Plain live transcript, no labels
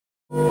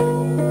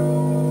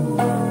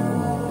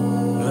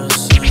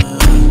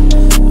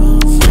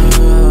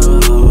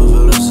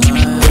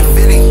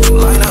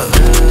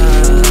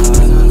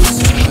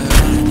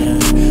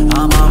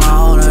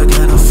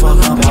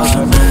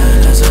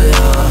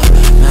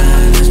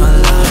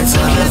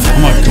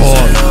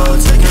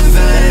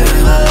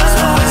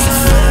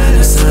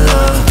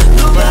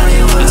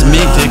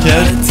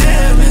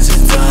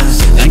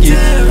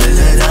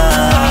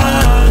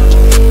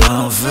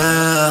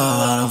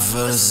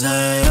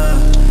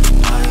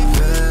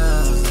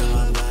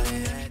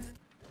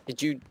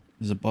Did you?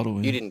 There's a bottle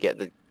here. You didn't get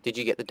the. Did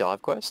you get the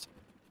dive quest?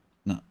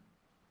 No.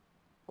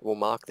 We'll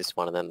mark this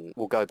one and then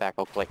we'll go back.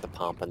 I'll collect the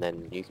pump and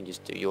then you can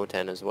just do your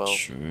 10 as well.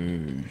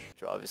 True.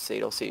 Driver's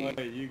seat. I'll see you.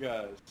 Wait, you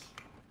guys.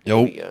 There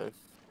Yo. we go.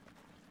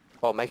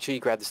 Oh, make sure you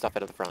grab the stuff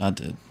out of the front. I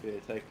did. Yeah,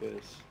 take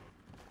this.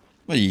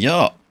 What you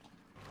got?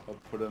 I'll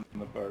put it in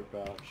the boat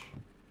pouch.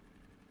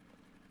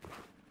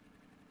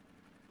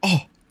 Oh.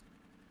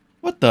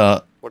 What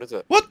the? What is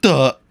it? What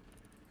the?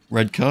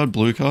 Red card,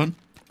 blue card.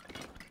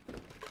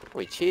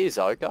 Wait, cheers,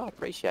 Oka.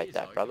 Appreciate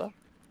that, brother.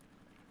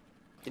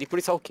 Did he put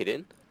his whole kit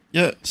in?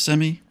 Yeah,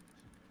 semi.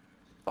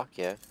 Fuck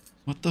yeah.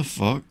 What the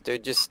fuck?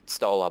 Dude just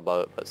stole our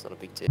boat, but it's not a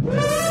big deal.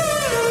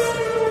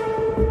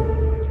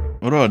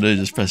 What do I do?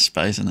 Just press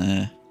space in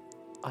there.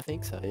 I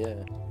think so,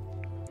 yeah.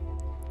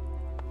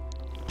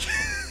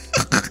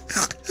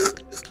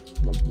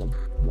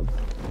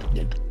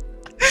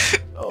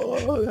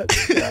 Oh,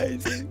 that's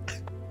crazy.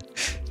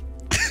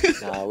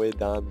 Nah, we're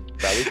done.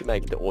 Bro, we can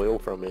make the oil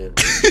from here.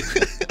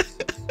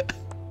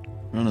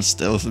 We're on a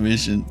stealth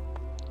mission.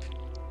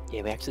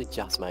 Yeah, we actually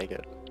just make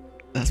it.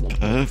 That's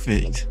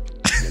perfect.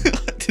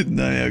 I didn't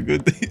know how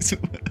good these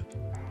were.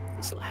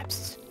 This labs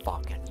is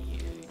fucking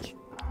huge.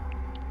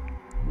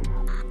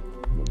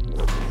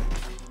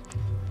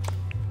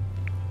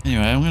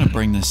 Anyway, I'm gonna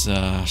bring this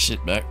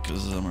shit back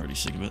because I'm already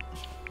sick of it.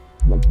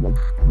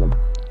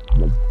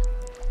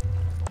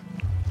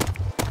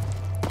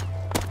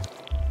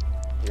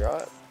 You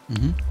right?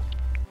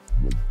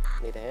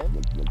 Mm-hmm. Need a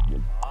hand?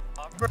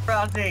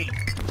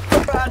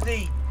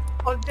 Browsy!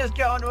 I'm just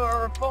going to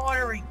a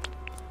refinery.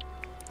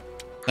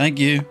 Thank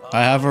you.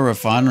 I have a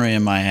refinery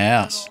in my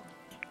house.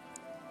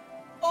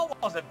 I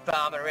wasn't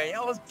farming ready. I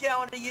was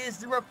going to use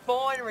the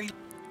refinery.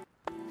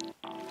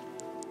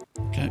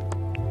 Okay.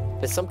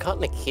 There's some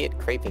kind of kid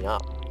creeping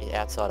up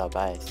outside our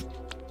base.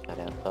 Not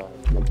outside.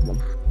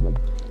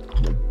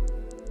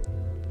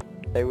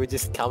 They were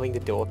just coming to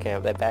door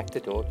camp. They're back to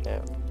door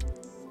camp.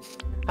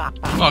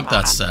 Fuck,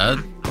 that's sad.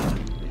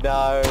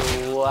 No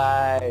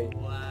way.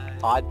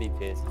 I'd be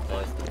pissed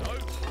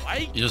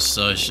personally. You're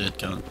so shit,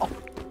 cunt.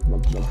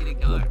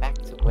 Back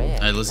to where?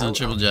 Hey, listen to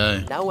Triple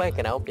J. Nowhere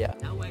can help you.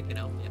 No way,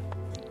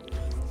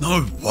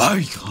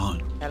 you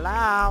can't.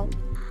 Hello?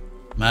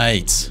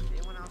 Mate,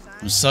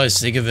 I'm so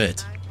sick of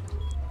it.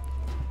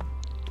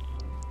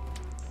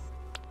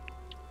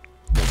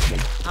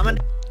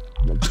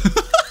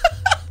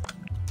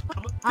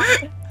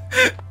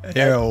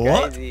 Yeah,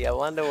 what? Crazy. I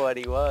wonder what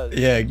he was.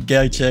 Yeah,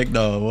 go check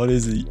though. What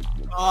is he?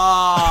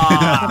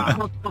 Ah!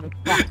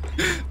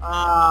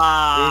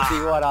 You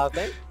see what I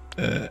think?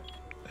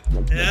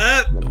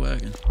 Yeah.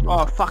 Working.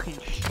 Oh, fucking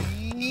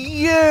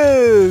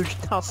huge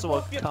tussle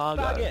of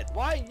cargo. Faggot.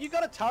 Why? You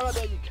got a turret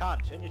there, you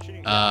can't. And you're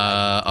shooting.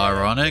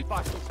 Ironic.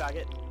 Fuck you,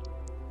 faggot.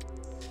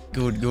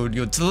 Good, good,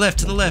 good. To the left,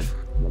 to the left.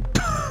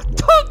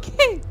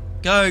 Donkey!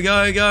 Go,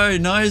 go, go.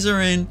 Nose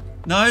are in.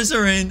 Nose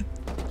are in.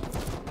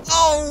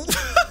 Oh!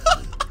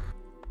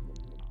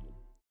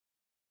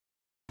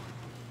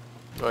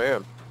 Oh yeah.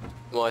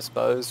 Well, I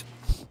suppose.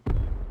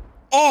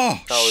 Oh,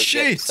 Oh, we're getting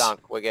shit!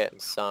 sunk. We're getting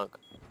sunk.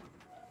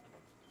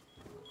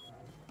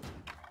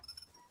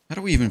 How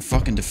do we even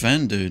fucking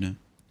defend, dude?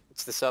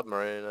 It's the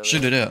submarine. I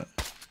Shoot think. it out.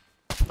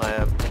 I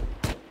am.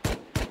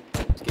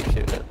 Just keep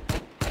shooting it.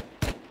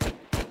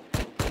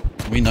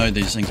 We know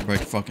these things break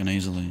fucking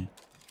easily. You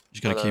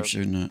just gotta I know. keep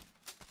shooting it.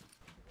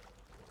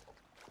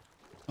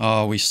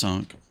 Oh, we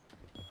sunk.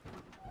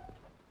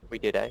 We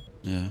did, eh?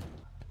 Yeah.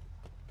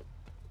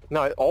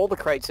 No, all the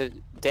crates are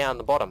down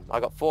the bottom. I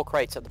got 4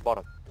 crates at the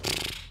bottom.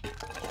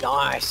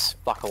 Nice!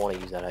 Fuck, I want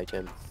to use that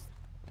HM.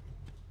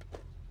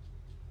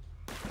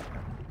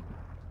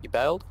 You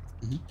bailed?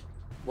 Mhm.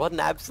 What an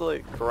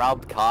absolute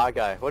grubbed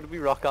cargo. What did we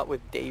rock up with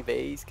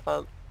DBs,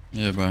 cunt?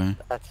 Yeah, bro.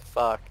 That's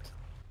fucked.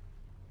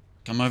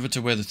 Come over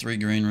to where the 3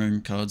 green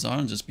room cards are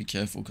and just be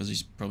careful because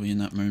he's probably in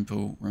that moon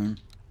pool room.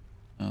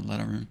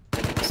 Ladder room.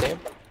 See him?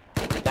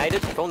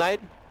 Naded? Full nade?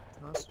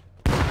 Nice.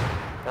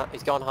 No,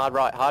 he's gone hard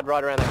right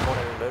around that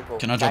corner in the moon pool.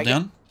 Can I drop Tag it.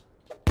 down?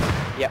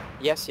 Yep.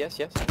 Yes. Yeah,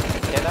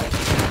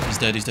 that. He's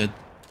dead, he's dead.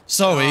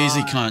 So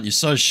easy, cunt. You're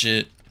so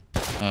shit.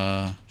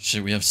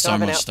 Shit, we have so Can I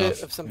have an much outfit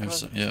stuff. of some We have kind?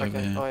 so, yeah, Okay. over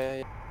here. Oh,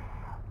 yeah.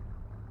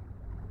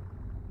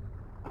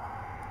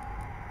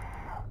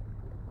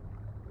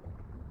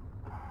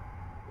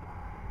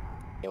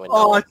 Yeah, we're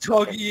Oh, not-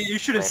 Toggy, you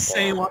should have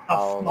seen what the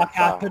Oh, fuck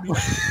happened.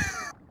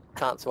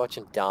 Can't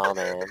watching Dar,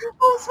 man. I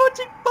was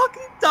watching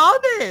fucking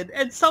Darman,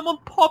 and someone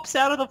pops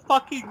out of the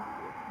fucking...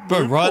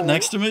 Bro, right pool.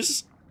 next to me?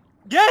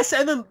 Yes,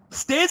 and then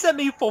stares at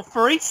me for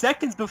 3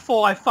 seconds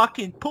before I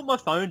fucking put my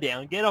phone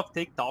down, get off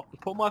TikTok,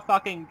 put my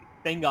fucking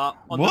thing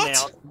up on What? the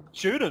mouse,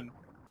 shoot him.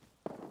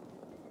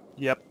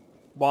 Yep.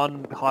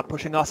 One high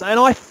pushing us, and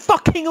I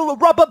fucking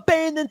rubber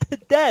band them to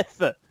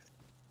death!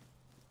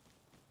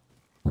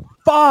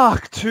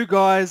 Fuck! 2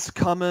 guys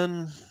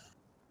coming.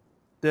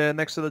 They're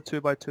next to the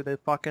 2x2.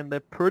 They're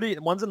pretty.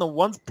 One's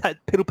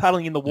piddle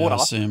paddling in the Yeah, water. I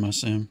see him, I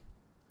see him.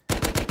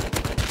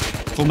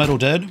 Full metal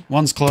dead.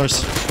 One's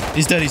close.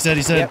 He's dead, he's dead,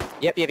 he's dead.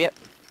 Yep.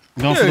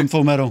 I'm going for them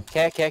full metal.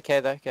 Okay,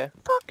 though, okay.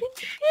 Fucking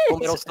shit! Full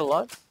metal still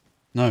alive?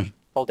 No.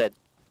 All dead.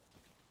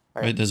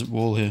 Okay. Wait, there's a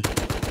wall here.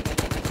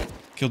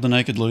 Killed the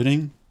naked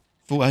looting.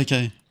 Full AK.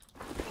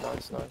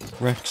 Nice.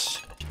 Rex.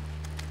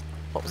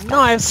 What was that?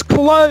 Nice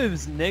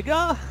clothes,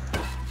 nigga.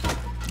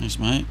 Thanks,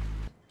 mate.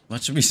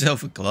 What should we sell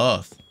for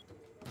cloth?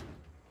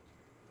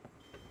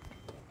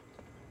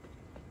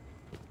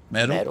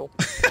 Metal? Metal.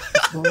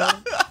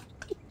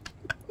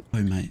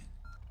 Oh, mate.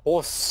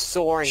 Or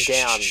soaring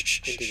down Shh.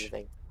 into the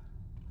thing.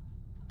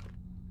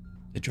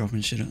 They're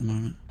dropping shit at the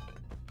moment.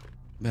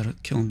 About to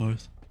kill them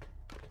both.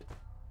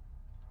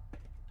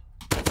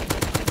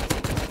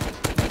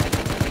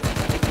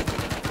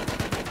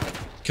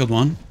 Killed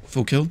one.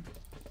 Full kill.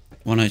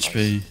 1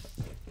 HP.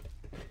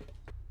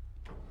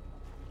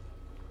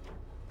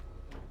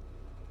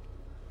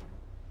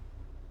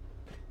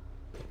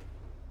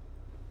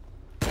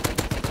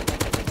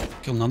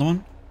 Kill another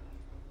one.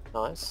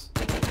 Nice.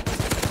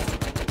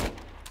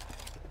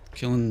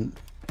 Killing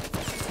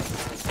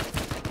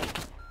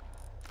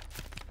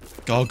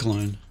God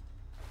clone.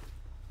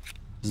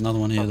 There's another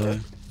one here Okay. though.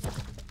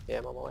 Yeah,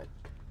 I'm on my way.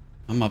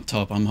 I'm up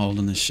top. I'm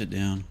holding this shit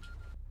down.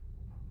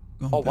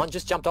 Going Oh, back. one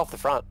just jumped off the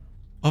front.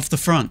 Off the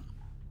front.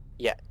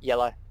 Yeah,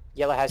 yellow.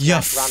 Yellow has Yeah,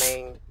 just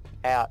running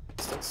out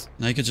distance.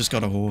 Naked just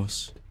got a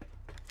horse.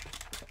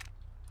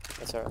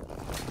 That's alright.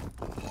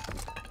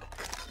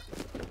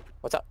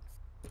 What's up?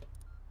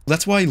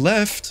 That's why he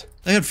left.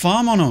 They had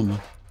farm on him.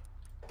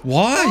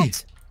 Why?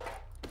 What?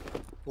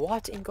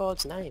 What in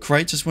God's name?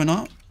 Crate just went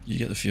up. You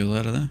get the fuel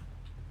out of there.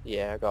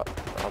 Yeah, I got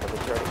other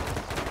majority.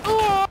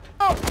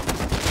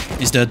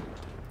 He's dead.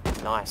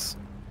 Nice.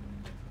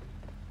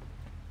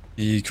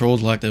 He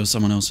crawled like there was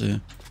someone else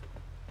here.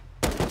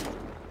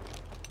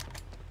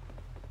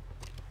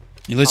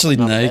 You're literally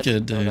Another dead.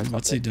 naked, No, dude. that's not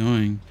What's he dead.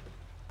 doing?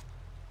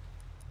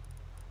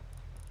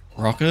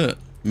 Rocket?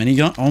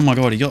 Minigun? Oh my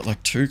god, he got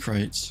like 2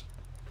 crates.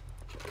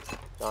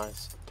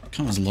 Nice.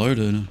 Comes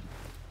loaded.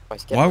 Oh,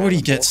 he's getting Why out would of he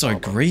the get force so armor.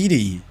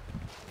 greedy?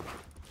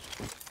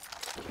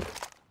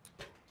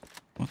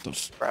 What the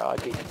f- Bro,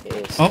 I'd be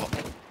pissed. Oh!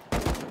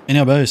 In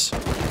our base.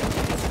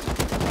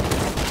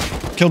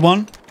 Killed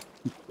one.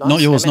 Nice.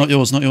 Not yours, How not many?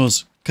 yours, not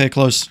yours. Okay,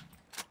 close.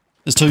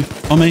 There's 2.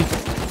 On me.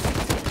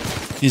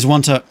 He's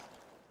 1 tap.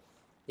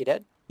 You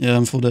dead? Yeah,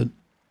 I'm full dead.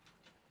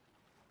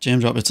 Jam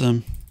drop, it's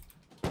him.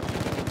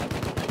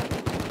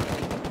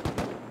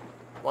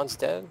 One's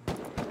dead.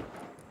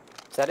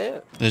 Is that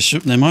it?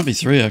 There might be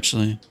 3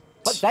 actually.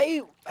 But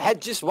they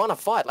had just won a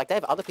fight. Like, they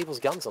have other people's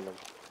guns on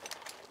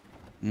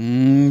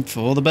them.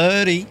 For the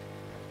birdie.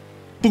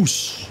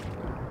 Boosh.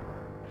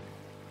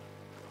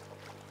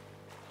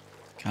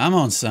 Come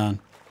on, son.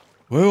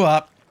 Woo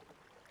up.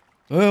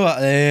 Woo up.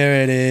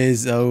 There it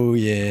is. Oh,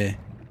 yeah.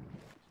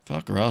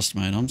 Fuck Rust,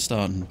 mate. I'm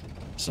starting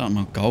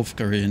my golf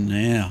career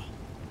now.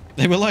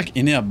 They were like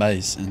in our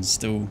base and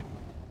still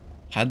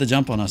had the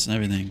jump on us and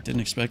everything.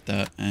 Didn't expect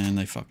that and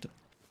they fucked it.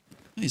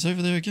 He's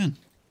over there again.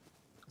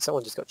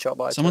 Someone just got shot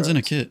by a Someone's in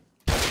a turret.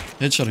 kit.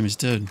 Headshot him. He's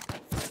dead.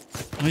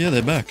 Oh, yeah,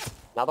 they're back.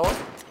 Another one?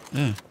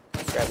 Yeah.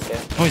 Grab the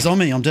kit. Oh, he's on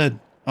me. I'm dead.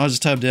 I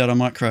just tabbed out. I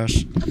might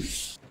crash.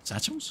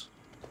 Satchels?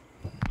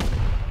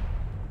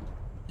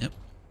 Yep.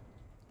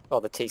 Oh,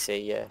 the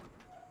TC, yeah.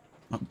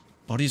 My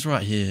body's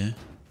right here.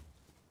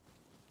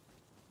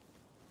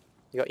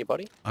 You got your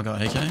body? I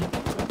got AK.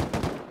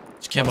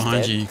 Just care One's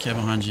behind dead. you. Care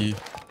behind you.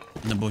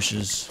 In the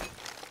bushes.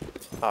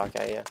 Oh,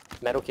 okay, yeah.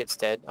 Metal kit's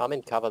dead. I'm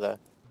in cover, though.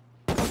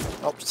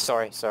 Oh,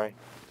 sorry.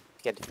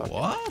 Get the fuck out.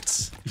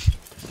 What?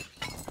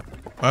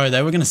 Bro,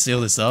 they were going to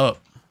seal this up.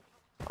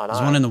 I know.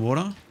 There's one in the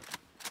water.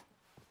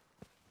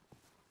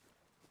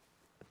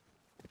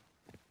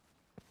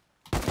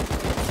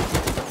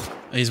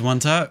 He's 1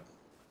 tap.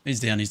 He's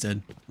down. He's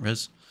dead.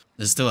 Res.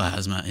 There's still a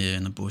hazmat here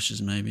in the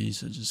bushes, maybe,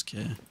 so just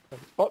care.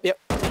 Oh, yep.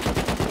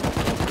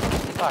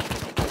 Fuck.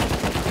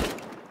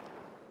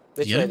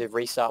 Literally, him? to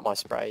restart my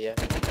spray, yeah.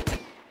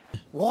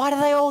 Why do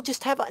they all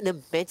just have an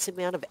immense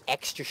amount of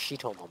extra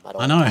shit on them at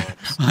all I know.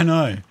 times? I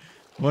know.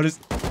 What is...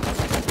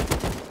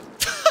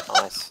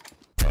 Nice.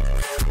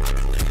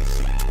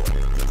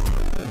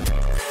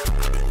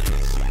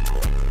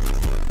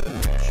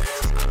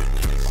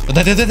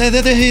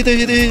 They're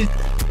here.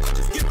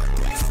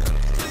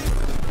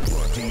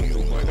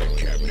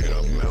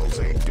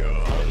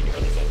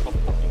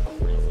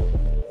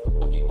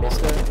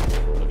 Missed it.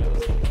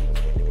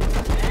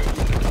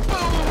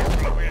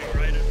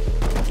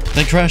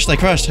 They crashed.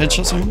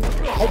 Headshots on him.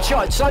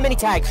 Headshot, so many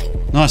tags.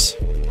 Nice.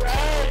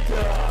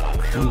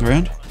 On the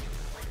ground.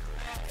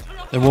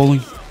 They're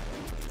walling.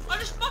 I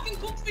just fucking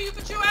cooked for you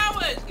for 2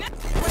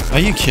 hours! Are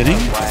you kidding?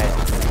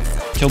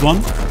 Wait. Killed one.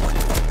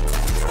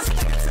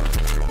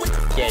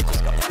 Yeah,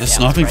 just got They're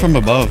sniping from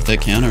above. They're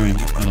countering.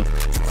 Oh,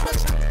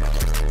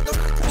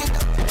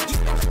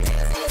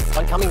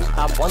 One coming,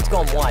 one's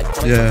gone wide.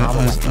 Coming yeah, from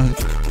I other way.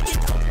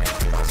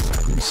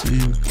 didn't see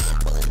him.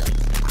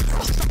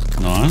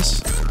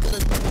 Nice.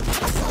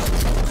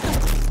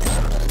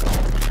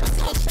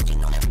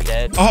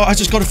 Dead. Oh, I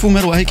just got a full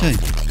metal AK.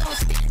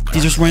 He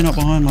just ran up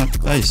behind my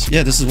base.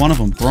 Yeah, this is one of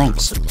them.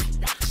 Bronx.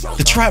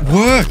 The trap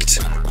worked.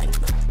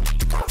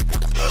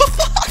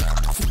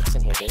 It's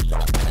in here,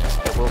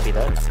 dude.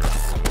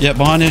 Yeah,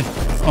 behind you.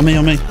 On me,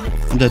 on me.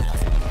 I'm dead.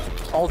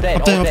 All dead,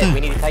 Up there, all up dead. there. We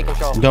need to take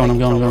control. I'm going, Take I'm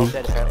going, control. I'm All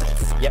dead,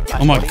 apparently. Yep,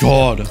 Oh my body.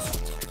 god.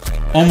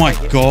 Oh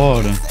my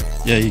god.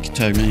 Yeah, you can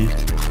tag me.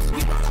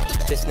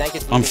 The snake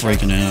is I'm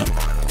leaving. freaking out.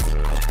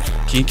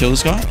 Can you kill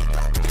this guy?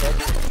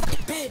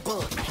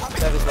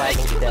 Server's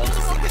lagging to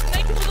death.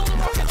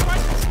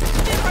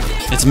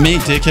 It's me,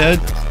 dickhead.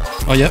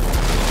 Oh, yep.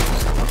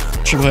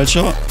 Triple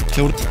headshot.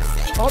 Killed it.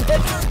 Oh, I'm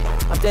dead.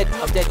 I'm dead.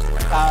 I'm dead.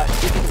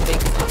 You can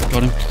think.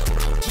 Got him.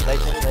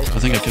 Legend. I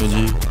think I killed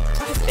you.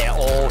 They're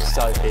all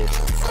so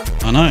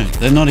pissed. I know.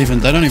 They're not even,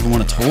 they don't even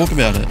want to talk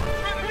about it.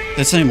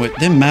 They're saying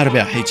they're mad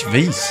about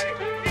HVs.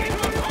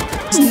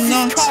 It's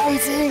nuts.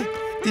 Crazy.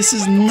 This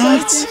is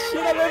nuts. Shit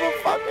I've ever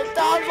fucking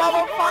done,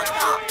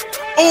 motherfucker.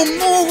 Oh,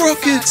 more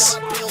rockets.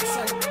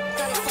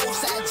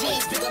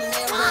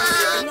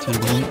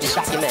 He's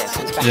back in there.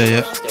 He's back Yeah, in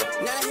yeah. there still.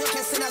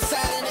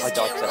 I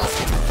dodged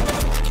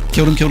that.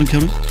 Killed him, killed him,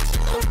 killed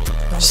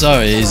him.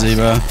 So easy,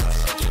 bro.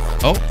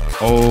 Oh,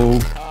 oh.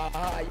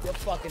 You're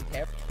fucking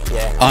terrible.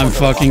 Yeah. I'm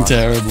fucking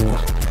terrible.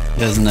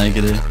 There's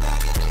negative.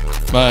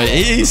 Bro,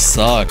 he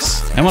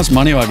sucks. How much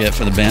money do I get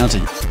for the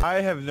bounty? I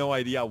have no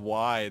idea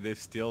why they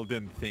still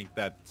didn't think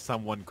that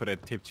someone could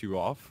have tipped you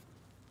off.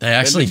 They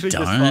actually literally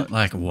just don't? thought-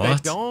 Like,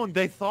 what? They don't.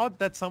 They thought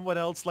that someone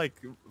else like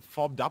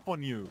fobbed up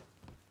on you.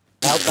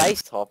 Our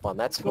base top one,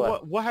 that's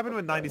So what happened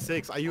with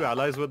 96? Are you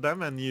allies with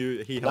them and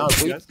he No, helped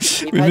you we, guys?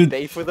 we've We've had been-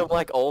 beef with him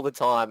like all the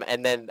time,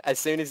 and then as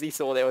soon as he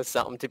saw there was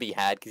something to be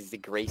had, because he's a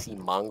greasy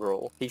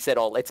mongrel, he said,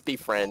 "Oh, let's be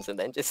friends," and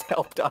then just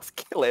helped us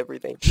kill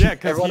everything. Yeah,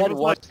 because Everyone he had was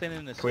one. like, Standing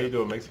in this. Can we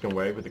do a Mexican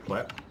wave with the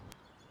clap?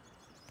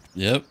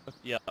 Yep.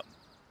 Yeah.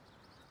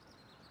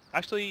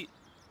 Actually,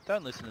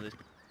 don't listen to this.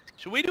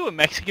 Should we do a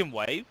Mexican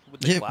wave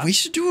with the Yeah, clap? we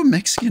should do a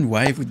Mexican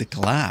wave with the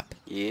clap.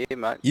 Yeah,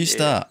 mate. You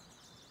start.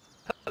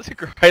 That's a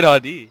great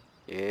idea.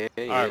 Yeah,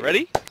 yeah. Alright,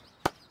 ready?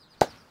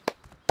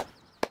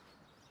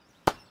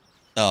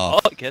 Oh,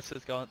 Oh, guess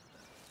it's gone.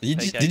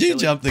 did you kill it.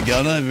 jump the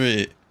gun over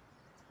it?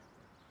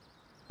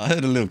 I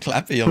heard a little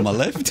clappy on my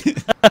left.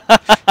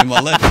 In my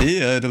left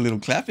ear, I heard a little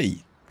clappy.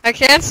 I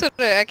cancelled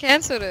it. I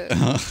cancelled it.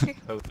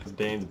 That was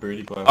Dan's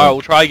booty clap. Alright,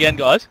 we'll try again,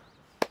 guys.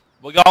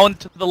 We're going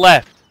to the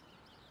left.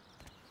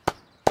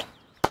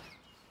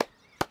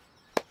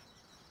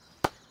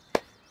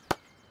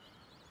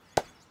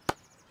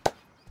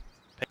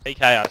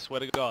 PK, I swear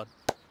to God.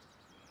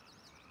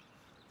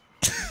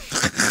 No.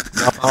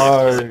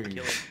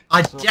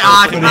 I Put it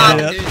can't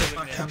out. do this.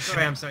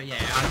 I'm sorry. Yeah,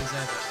 I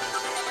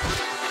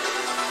deserve it.